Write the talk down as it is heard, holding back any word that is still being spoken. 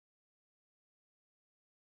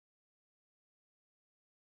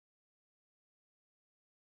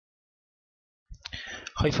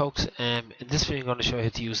Hi folks, in this video I'm going to show you how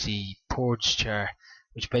to use the PURGECHAR,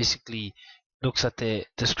 which basically looks at the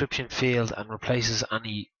description field and replaces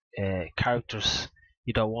any characters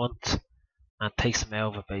you don't want and takes them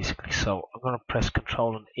out of it basically. So I'm going to press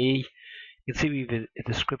Ctrl and E. You can see we have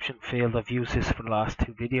a description field. I've used this for the last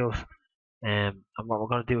two videos. And what we're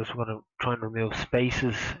going to do is we're going to try and remove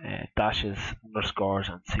spaces, dashes, underscores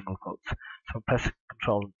and single quotes. So press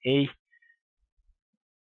Ctrl and E.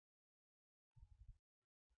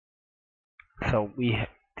 So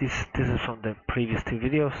this is from the previous two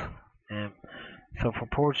videos. So for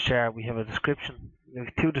PURGECHAR we have a description. We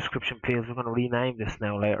have two description fields. We're going to rename this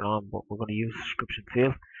now later on, but we're going to use description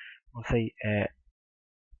field. We'll say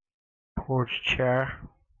PURGECHAR.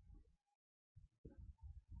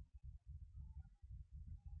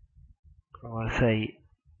 I want to say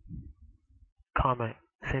comma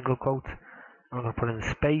single quote. I'm going to put in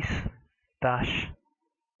space dash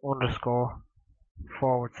underscore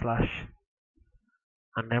forward slash,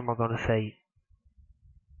 and then we're going to say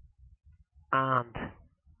and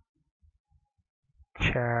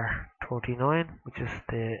char 39, which is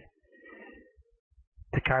the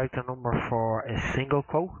character number for a single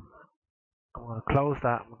quote. I'm going to close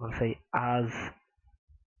that. I'm going to say as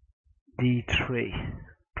D3.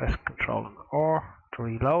 Press Ctrl and R to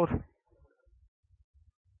reload.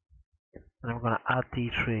 And I'm going to add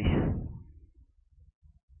D3.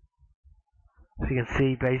 So you can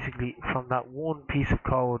see basically from that one piece of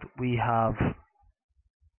code we have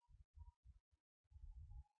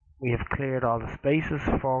cleared all the spaces,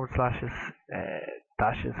 forward slashes,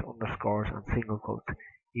 dashes, underscores and single quotes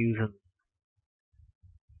using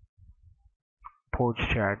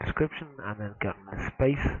PURGECHAR description, and then getting a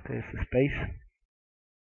space. There's the space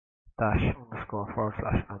dash underscore forward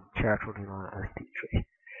slash and char 39 as D3.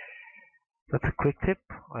 That's a quick tip.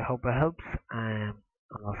 I hope it helps, and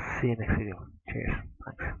I'll see you next video. Cheers.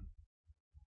 Thanks.